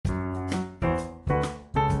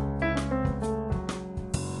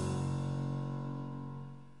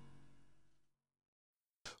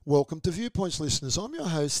Welcome to Viewpoints, listeners. I'm your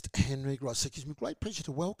host, Henry Gross. It gives me great pleasure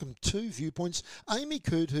to welcome to Viewpoints Amy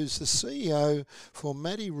Coote, who's the CEO for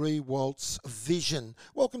Maddie Riewoldt's Vision.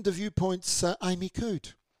 Welcome to Viewpoints, Amy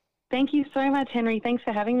Coote. Thank you so much, Henry. Thanks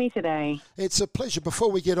for having me today. It's a pleasure. Before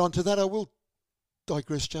we get on to that, I will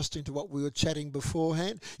digress just into what we were chatting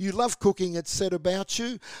beforehand. You love cooking, it's said about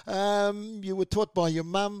you. You were taught by your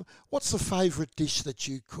mum. What's the favourite dish that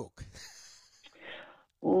you cook?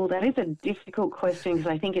 Well, that is a difficult question because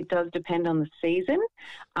I think it does depend on the season.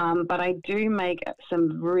 But I do make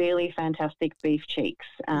some really fantastic beef cheeks,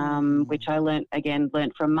 which I learnt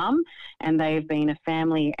from Mum, and they've been a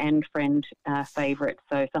family and friend favourite,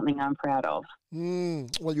 so something I'm proud of.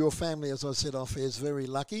 Well, your family, as I said off air, is very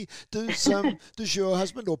lucky. Does your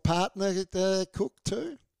husband or partner cook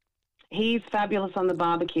too? He's fabulous on the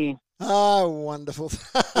barbecue. Oh, wonderful.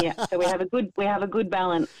 Yeah, so we have a good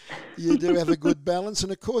balance. You do have a good balance,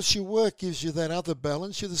 and of course your work gives you that other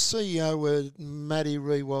balance. You're the CEO at Maddie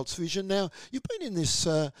Riewoldt Vision. Now, you've been in this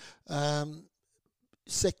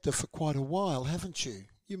sector for quite a while, haven't you?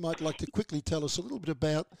 You might like to quickly tell us a little bit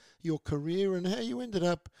about your career and how you ended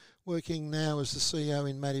up working now as the CEO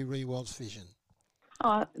in Maddie Riewoldt Vision.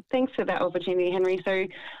 Oh, thanks for that opportunity, Henry. So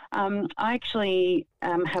I actually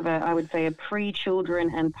have a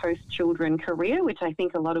pre-children and post-children career, which I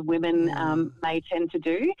think a lot of women may tend to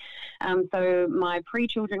do. So my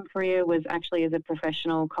pre-children career was actually as a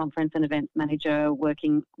professional conference and events manager,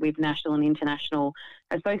 working with national and international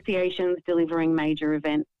associations, delivering major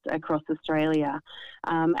events across Australia.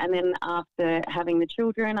 And then after having the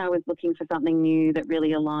children, I was looking for something new that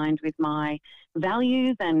really aligned with my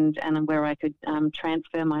values and where I could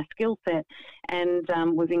transfer my skill set, and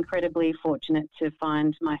was incredibly fortunate to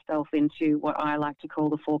find myself into what I like to call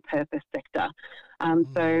the for-purpose sector.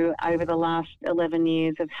 So over the last 11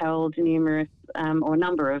 years, I've held numerous or a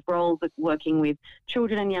number of roles working with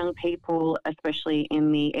children and young people, especially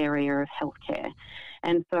in the area of healthcare.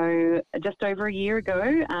 And so just over a year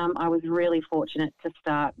ago, I was really fortunate to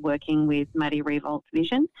start working with Maddie Riewoldt's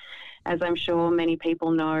Vision. As I'm sure many people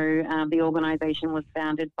know, the organisation was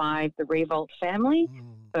founded by the Riewoldt family.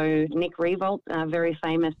 So Nick Riewoldt, a very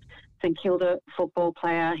famous St Kilda football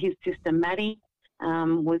player, his sister Maddie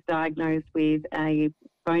was diagnosed with a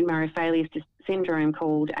bone marrow failure syndrome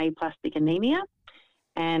called aplastic anemia.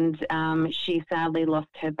 And she sadly lost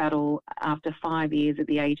her battle after 5 years at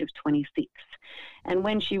the age of 26. And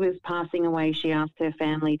when she was passing away, she asked her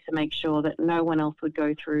family to make sure that no one else would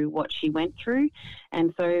go through what she went through.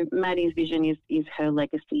 And so Maddie's Vision is her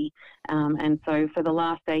legacy. And so for the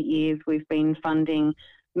last 8 years, we've been funding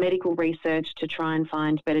medical research to try and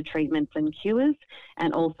find better treatments and cures,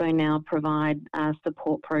 and also now provide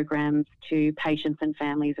support programs to patients and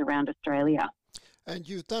families around Australia. And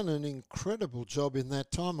you've done an incredible job in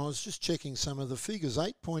that time. I was just checking some of the figures.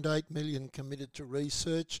 8.8 million committed to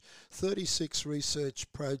research, 36 research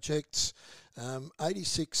projects,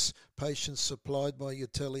 86 patients supplied by your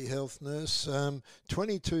telehealth nurse,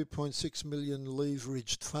 22.6 million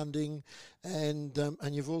leveraged funding, and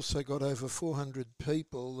you've also got over 400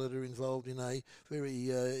 people that are involved in a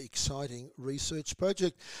very exciting research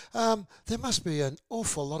project. There must be an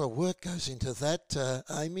awful lot of work goes into that,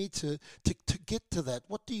 Amy, to get to that.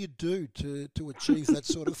 What do you do to achieve that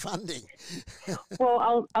sort of funding?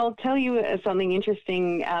 Well, I'll tell you something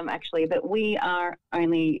interesting, actually, that we are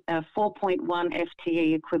only 4.1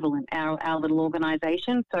 FTE equivalent, our little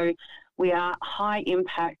organisation. So we are high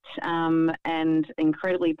impact and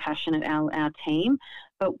incredibly passionate, our team,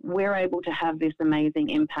 but we're able to have this amazing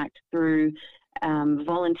impact through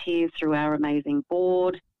volunteers, through our amazing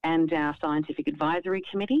board and our scientific advisory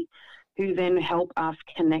committee, who then help us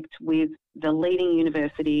connect with the leading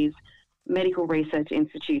universities, medical research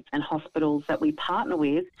institutes and hospitals that we partner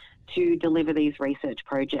with to deliver these research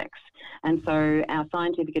projects. And so our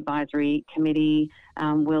scientific advisory committee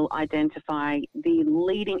will identify the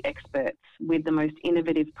leading experts with the most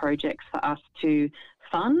innovative projects for us to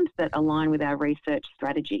fund that align with our research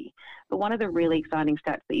strategy. But one of the really exciting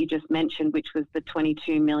stats that you just mentioned, which was the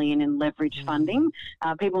 22 million in leverage funding,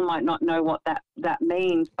 people might not know what that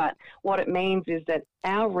means, but what it means is that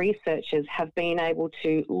our researchers have been able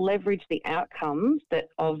to leverage the outcomes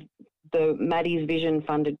of the Maddie's Vision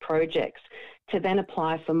funded projects to then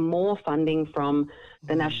apply for more funding from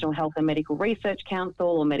the National Health and Medical Research Council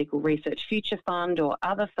or Medical Research Future Fund or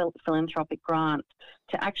other philanthropic grants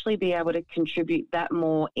to actually be able to contribute that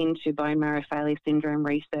more into bone marrow failure syndrome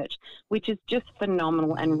research, which is just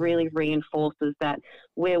phenomenal and really reinforces that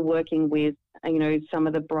we're working with, some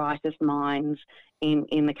of the brightest minds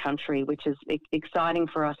in the country, which is exciting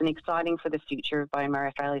for us and exciting for the future of bone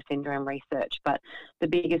marrow failure syndrome research. But the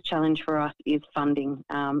biggest challenge for us is funding,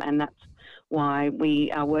 and that's why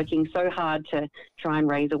we are working so hard to try and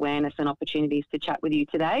raise awareness and opportunities to chat with you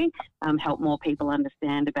today, help more people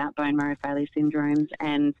understand about bone marrow failure syndromes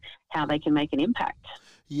and how they can make an impact.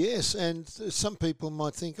 Yes, and some people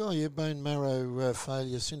might think, oh yeah, bone marrow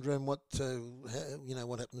failure syndrome, what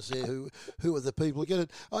happens there, who are the people who get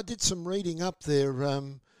it? I did some reading up there,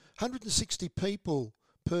 160 people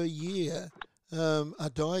per year are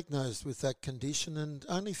diagnosed with that condition and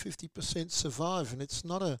only 50% survive, and it's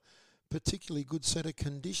not a particularly good set of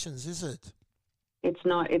conditions, is it? It's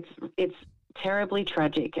not. It's terribly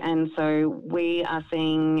tragic, and so we are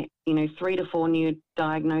seeing 3 to 4 new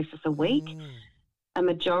diagnoses a week. A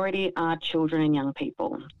majority are children and young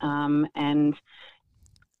people, and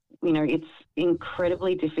it's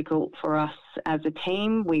incredibly difficult for us as a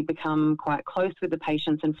team. We become quite close with the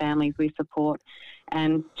patients and families we support,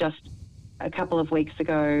 and just a couple of weeks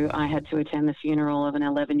ago I had to attend the funeral of an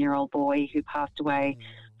 11-year-old boy who passed away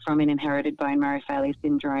from an inherited bone marrow failure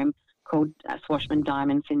syndrome called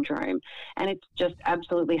Swashman-Diamond syndrome. And it's just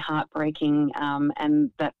absolutely heartbreaking,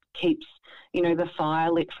 and that keeps, the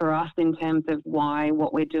fire lit for us in terms of why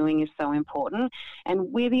what we're doing is so important.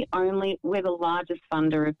 And we're the largest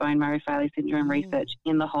funder of bone marrow failure syndrome research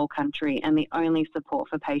in the whole country, and the only support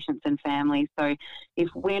for patients and families. So if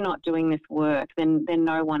we're not doing this work, then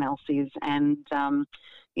no one else is. And,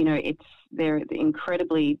 they're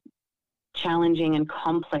incredibly challenging and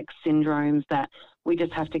complex syndromes that we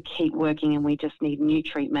just have to keep working, and we just need new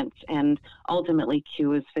treatments and ultimately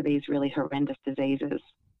cures for these really horrendous diseases.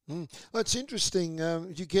 Well, it's interesting.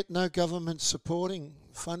 You get no government supporting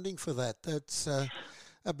funding for that. That's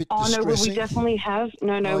a bit distressing. No, well, we definitely have.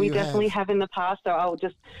 We definitely have in the past. So I'll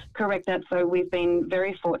just correct that. So we've been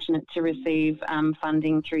very fortunate to receive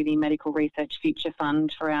funding through the Medical Research Future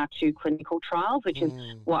Fund for our 2 clinical trials, which is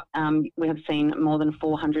what we have seen more than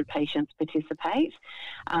 400 patients participate.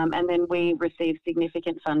 And then we received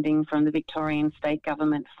significant funding from the Victorian State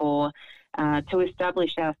Government to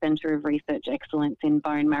establish our Centre of Research Excellence in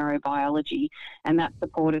Bone Marrow Biology, and that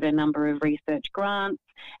supported a number of research grants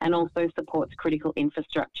and also supports critical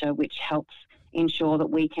infrastructure, which helps ensure that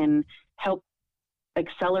we can help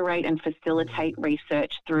accelerate and facilitate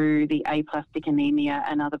research through the aplastic anemia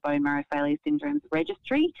and other bone marrow failure syndromes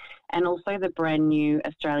registry, and also the brand new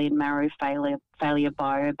Australian Marrow Failure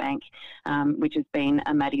Biobank, which has been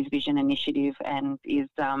a Maddie's Vision initiative and is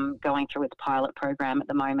going through its pilot program at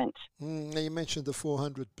the moment. Now you mentioned the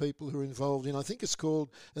 400 people who are involved in, I think it's called,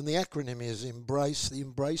 and the acronym is EMBRACE, the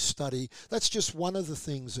EMBRACE study. That's just one of the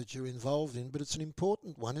things that you're involved in, but it's an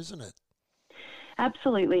important one, isn't it?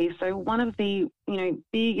 Absolutely. So one of the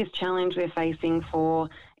biggest challenge we're facing for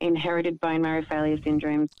inherited bone marrow failure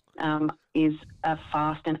syndromes is a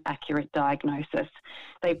fast and accurate diagnosis.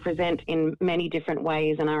 They present in many different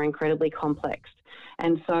ways and are incredibly complex.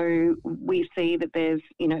 And so we see that there's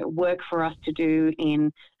work for us to do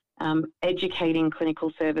in educating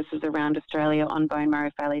clinical services around Australia on bone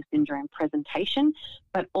marrow failure syndrome presentation,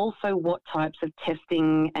 but also what types of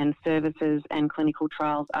testing and services and clinical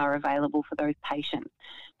trials are available for those patients.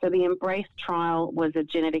 So the EMBRACE trial was a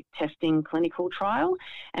genetic testing clinical trial,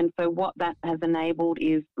 and so what that has enabled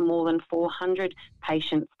is more than 400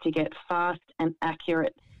 patients to get fast and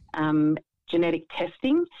accurate genetic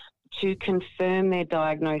testing to confirm their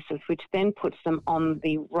diagnosis, which then puts them on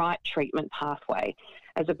the right treatment pathway,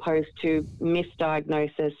 as opposed to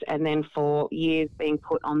misdiagnosis and then for years being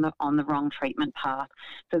put on the wrong treatment path.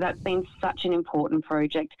 So that's been such an important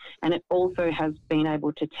project, and it also has been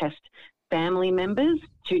able to test family members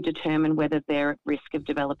to determine whether they're at risk of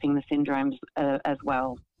developing the syndromes as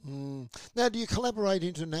well. Now, do you collaborate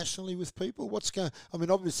internationally with people?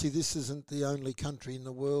 Obviously this isn't the only country in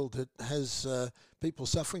the world that has people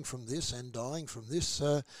suffering from this and dying from this.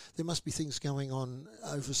 There must be things going on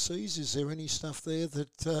overseas. Is there any stuff there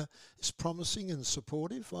that is promising and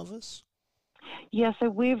supportive of us? Yeah, so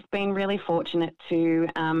we've been really fortunate to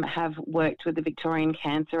have worked with the Victorian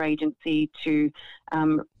Cancer Agency to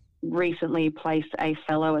recently place a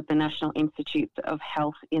fellow at the National Institutes of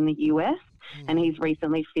Health in the US, and he's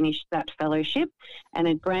recently finished that fellowship, and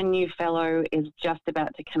a brand new fellow is just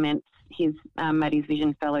about to commence his Maddie's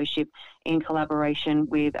Vision Fellowship in collaboration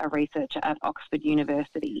with a researcher at Oxford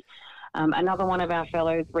University. Another one of our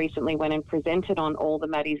fellows recently went and presented on all the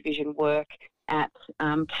Maddie's Vision work at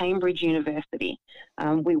Cambridge University.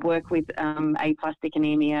 We work with aplastic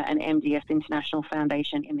anemia and MDS International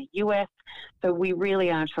Foundation in the US. So we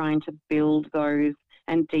really are trying to build those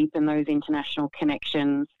and deepen those international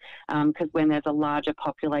connections, because when there's a larger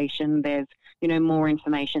population, there's more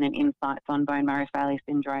information and insights on bone marrow failure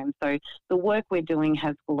syndrome. So the work we're doing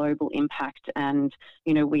has global impact, and,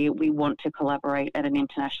 we want to collaborate at an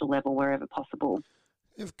international level wherever possible.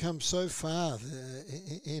 You've come so far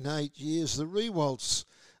in 8 years. The Riewolds,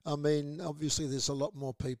 I mean, obviously there's a lot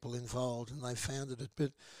more people involved, and they founded it,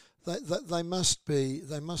 but they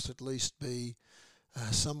must at least be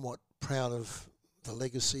somewhat proud of the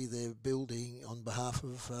legacy they're building on behalf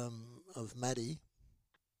of Maddie.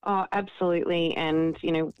 Oh, absolutely. And,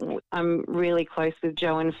 I'm really close with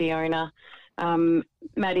Joe and Fiona.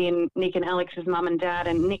 Maddie and Nick and Alex's mum and dad,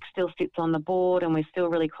 and Nick still sits on the board, and we're still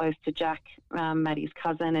really close to Jack, Maddie's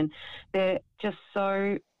cousin, and they're just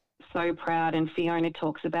so proud. And Fiona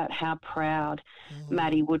talks about how proud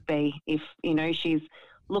Maddie would be if, she's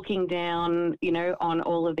looking down, on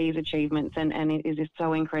all of these achievements, and it is just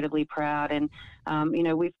so incredibly proud. And,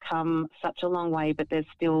 we've come such a long way, but there's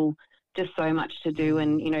still just so much to do.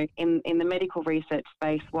 And, in the medical research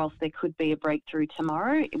space, whilst there could be a breakthrough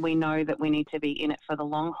tomorrow, we know that we need to be in it for the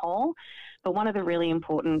long haul. But one of the really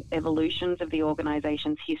important evolutions of the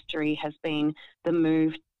organisation's history has been the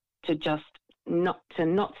move to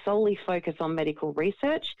not solely focus on medical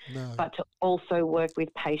research, but to also work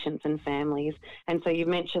with patients and families. And so you've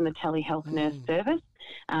mentioned the telehealth nurse service,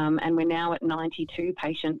 and we're now at 92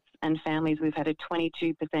 patients and families. We've had a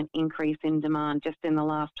 22% increase in demand just in the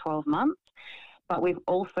last 12 months. But we've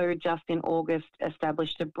also just in August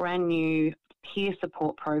established a brand new peer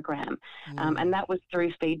support program. And that was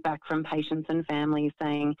through feedback from patients and families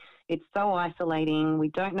saying, it's so isolating, we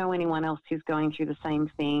don't know anyone else who's going through the same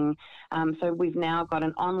thing. So we've now got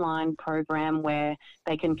an online program where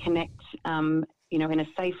they can connect, in a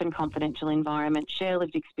safe and confidential environment, share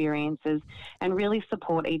lived experiences, and really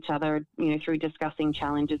support each other, through discussing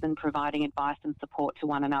challenges and providing advice and support to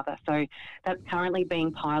one another. So that's currently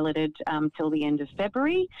being piloted till the end of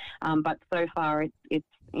February, but so far it's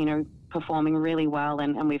performing really well,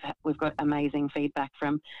 and we've got amazing feedback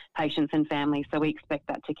from patients and families. So we expect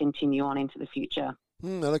that to continue on into the future.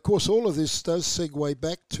 And of course, all of this does segue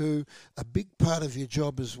back to a big part of your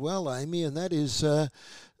job as well, Amy, and that is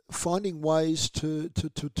finding ways to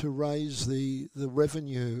raise the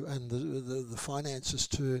revenue and the finances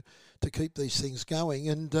to keep these things going.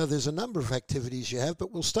 And there's a number of activities you have,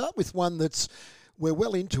 but we'll start with one we're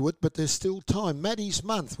well into it, but there's still time. Maddie's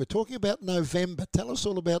Month. We're talking about November. Tell us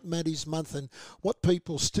all about Maddie's Month and what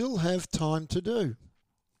people still have time to do.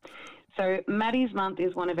 So Maddie's Month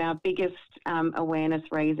is one of our biggest awareness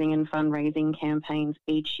raising and fundraising campaigns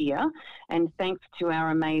each year. And thanks to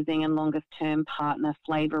our amazing and longest term partner,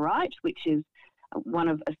 Flavorite, which is one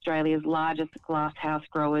of Australia's largest glasshouse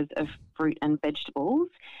growers of fruit and vegetables,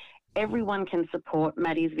 everyone can support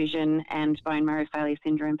Maddie's Vision and bone marrow failure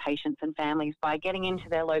syndrome patients and families by getting into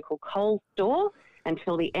their local Coles store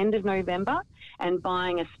until the end of November and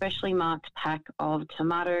buying a specially marked pack of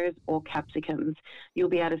tomatoes or capsicums. You'll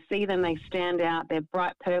be able to see them. They stand out. They're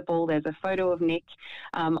bright purple. There's a photo of Nick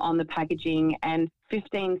on the packaging, and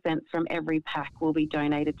 15 cents from every pack will be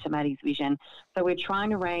donated to Maddie's Vision. So we're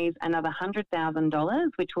trying to raise another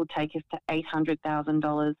 $100,000, which will take us to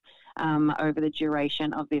 $800,000 over the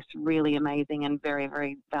duration of this really amazing and very,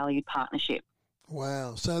 very valued partnership.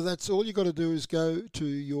 Wow. So that's all you got to do is go to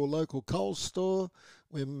your local Coles store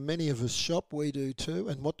where many of us shop. We do too.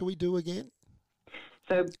 And what do we do again?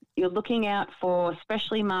 So you're looking out for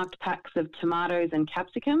specially marked packs of tomatoes and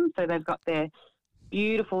capsicums. So they've got their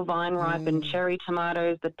beautiful vine ripened cherry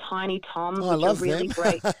tomatoes, the tiny toms, which are really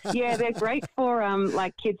great. Yeah, they're great for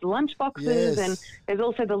like kids' lunch boxes. Yes. And there's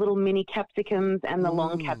also the little mini capsicums and the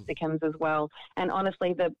long capsicums as well. And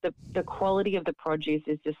honestly, the quality of the produce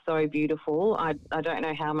is just so beautiful. I don't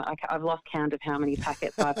know how much, I've lost count of how many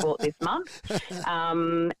packets I bought this month.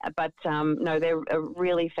 But no, they're a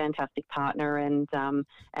really fantastic partner, and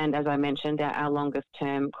as I mentioned, our longest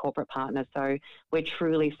term corporate partner. So we're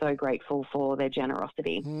truly so grateful for their generosity.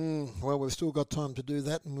 Well, we've still got time to do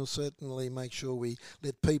that, and we'll certainly make sure we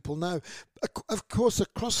let people know. Of course,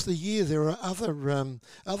 across the year there are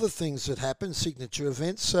other things that happen, signature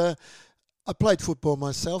events. I played football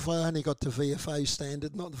myself. I only got to VFA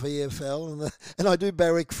standard, not VFL, and I do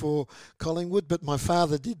barrack for Collingwood, but my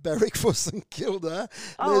father did barrack for St Kilda.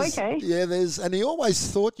 Okay. Yeah, and he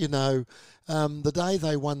always thought, the day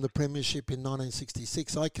they won the premiership in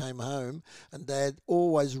 1966, I came home and Dad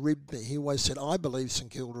always ribbed me. He always said, I believe St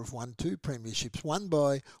Kilda have won 2 premierships, one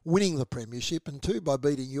by winning the premiership and 2 by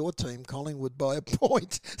beating your team, Collingwood, by a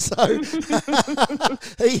point. So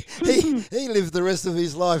he lived the rest of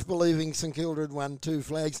his life believing St Kilda had won 2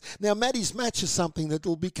 flags. Now, Maddie's Match is something that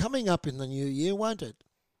will be coming up in the new year, won't it?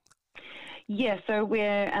 Yeah, so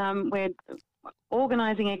we're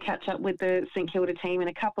organising a catch up with the St Kilda team in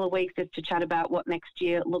a couple of weeks just to chat about what next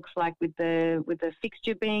year looks like with the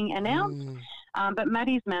fixture being announced. But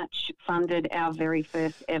Maddie's Match funded our very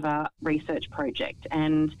first ever research project,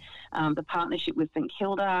 and the partnership with St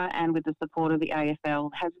Kilda and with the support of the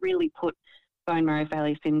AFL has really put bone marrow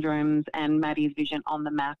failure syndromes and Maddie's Vision on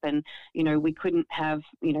the map. And, we couldn't have,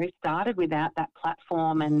 started without that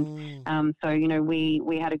platform. And so,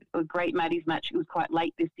 we had a great Maddie's Match. It was quite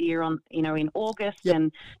late this year in August. Yep.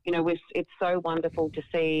 And, it's so wonderful to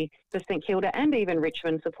see the St Kilda and even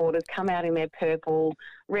Richmond supporters come out in their purple,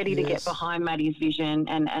 ready to get behind Maddie's Vision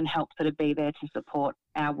and help sort of be there to support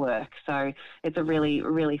our work. So it's a really,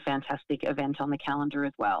 really fantastic event on the calendar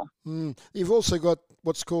as well. You've also got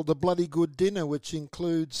what's called the Bloody Good Dinner, which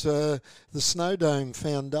includes the Snowdome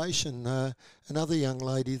Foundation. Another young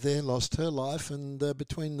lady there lost her life, and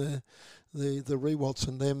between the Riewolds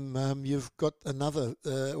and them, you've got another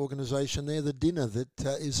organisation there, the dinner,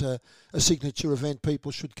 that is a signature event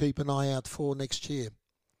people should keep an eye out for next year.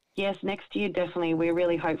 Yes, next year, definitely. We're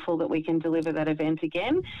really hopeful that we can deliver that event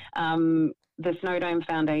again. The Snowdome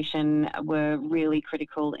Foundation were really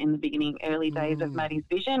critical in the beginning, early days of Maddie's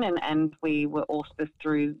Vision, and we were auspiced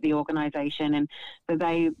through the organisation, and so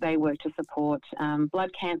they work to support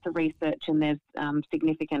blood cancer research, and there's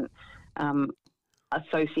significant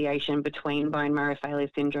association between bone marrow failure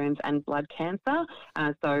syndromes and blood cancer.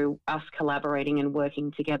 So us collaborating and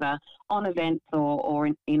working together on events or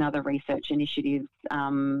in other research initiatives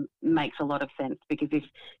makes a lot of sense, because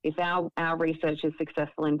if our research is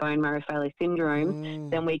successful in bone marrow failure syndrome,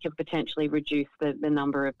 then we can potentially reduce the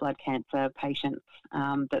number of blood cancer patients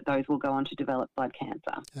that those will go on to develop blood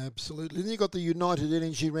cancer. Absolutely. And you've got the United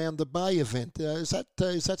Energy Round the Bay event. Is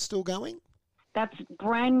that still going? That's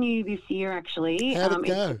brand new this year, actually. How did it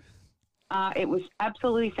go? It was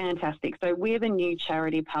absolutely fantastic. So we're the new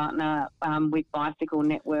charity partner with Bicycle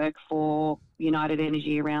Network for United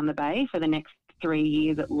Energy Around the Bay for the next 3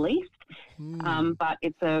 years at least. But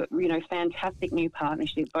it's a fantastic new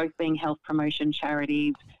partnership, both being health promotion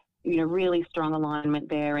charities. Really strong alignment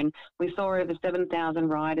there. And we saw over 7,000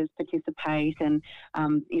 riders participate, and,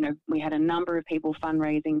 we had a number of people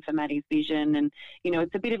fundraising for Maddie's Vision. And,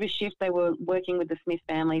 it's a bit of a shift. They were working with the Smith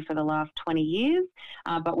family for the last 20 years,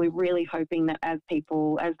 but we're really hoping that as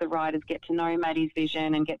the riders get to know Maddie's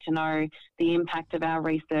Vision and get to know the impact of our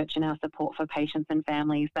research and our support for patients and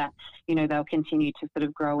families, that, they'll continue to sort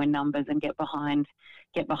of grow in numbers and get behind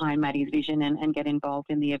Maddie's Vision and get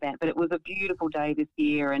involved in the event. But it was a beautiful day this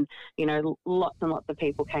year, and lots and lots of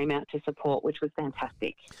people came out to support, which was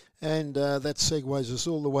fantastic. And that segues us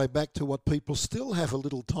all the way back to what people still have a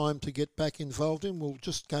little time to get back involved in. We'll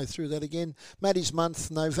just go through that again. Maddie's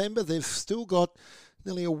Month, November, they've still got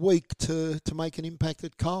nearly a week to make an impact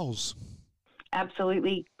at Coles.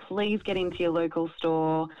 Absolutely. Please get into your local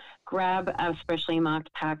store, grab a specially marked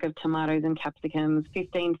pack of tomatoes and capsicums.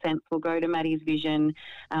 15 cents will go to Maddie's Vision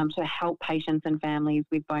to help patients and families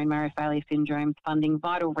with bone marrow failure syndromes, funding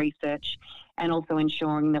vital research and also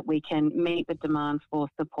ensuring that we can meet the demands for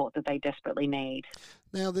support that they desperately need.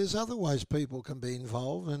 Now, there's other ways people can be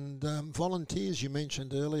involved, and volunteers you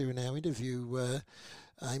mentioned earlier in our interview,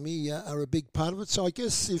 Amy, are a big part of it. So I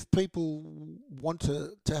guess if people want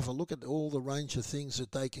to have a look at all the range of things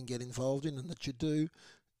that they can get involved in and that you do,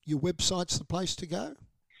 your website's the place to go?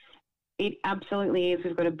 It absolutely is.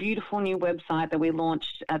 We've got a beautiful new website that we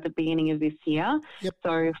launched at the beginning of this year. Yep.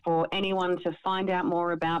 So for anyone to find out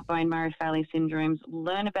more about bone marrow failure syndromes,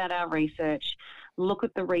 learn about our research, look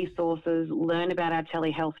at the resources, learn about our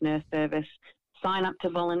telehealth nurse service, sign up to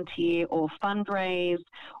volunteer or fundraise,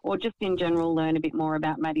 or just in general learn a bit more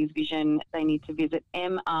about Maddie's Vision, they need to visit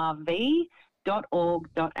mrv.org.au,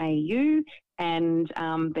 and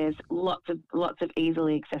there's lots of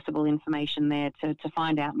easily accessible information there to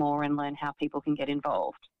find out more and learn how people can get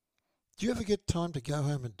involved. Do you ever get time to go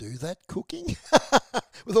home and do that cooking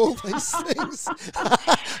with all these things?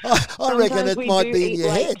 I reckon it might be in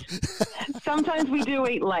your head. Sometimes we do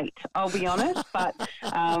eat late, I'll be honest, but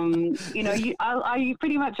I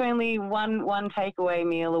pretty much only one takeaway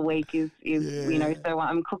meal a week is so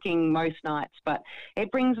I'm cooking most nights, but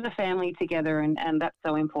it brings the family together, and that's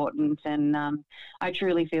so important. And I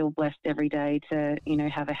truly feel blessed every day to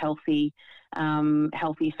have a healthy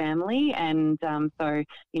family, and so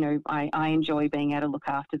I enjoy being able to look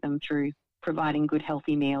after them through providing good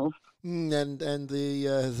healthy meals. And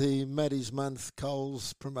the Maddie's Month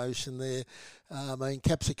Coles promotion there,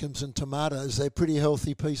 capsicums and tomatoes, they're pretty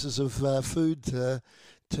healthy pieces of food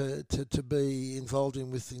to be involved in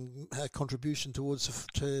with a contribution towards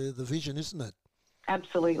to the vision, isn't it?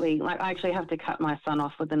 Absolutely. Like, I actually have to cut my son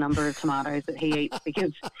off with the number of tomatoes that he eats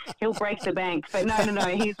because he'll break the bank. But no.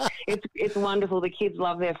 It's wonderful. The kids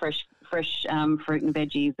love their fresh fruit and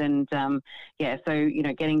veggies, and so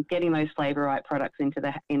getting those Flavour Right products into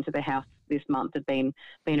the house this month has been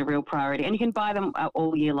a real priority. And you can buy them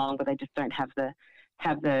all year long, but they just don't have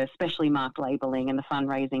the specially marked labelling, and the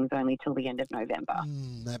fundraising is only till the end of November.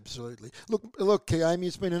 Absolutely. Look, Amy,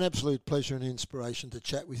 it's been an absolute pleasure and inspiration to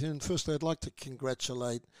chat with you. And firstly, I'd like to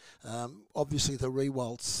congratulate, obviously, the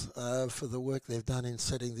Riewolds for the work they've done in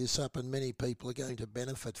setting this up, and many people are going to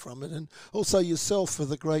benefit from it. And also yourself for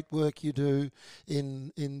the great work you do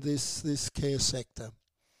in this care sector.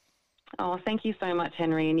 Oh, thank you so much,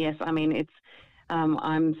 Henry. And yes, I mean, it's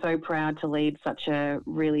I'm so proud to lead such a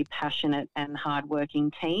really passionate and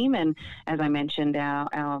hardworking team. And as I mentioned,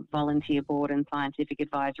 our volunteer board and scientific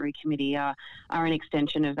advisory committee are an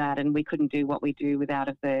extension of that. And we couldn't do what we do without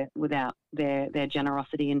their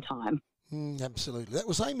generosity and time. Absolutely. That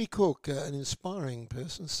was Amy Coote, an inspiring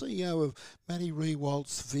person, CEO of Maddie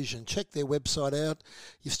Riewoldt's Vision. Check their website out.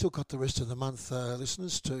 You've still got the rest of the month,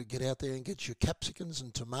 listeners, to get out there and get your capsicums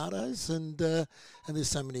and tomatoes, and there's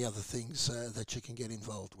so many other things that you can get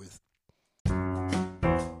involved with.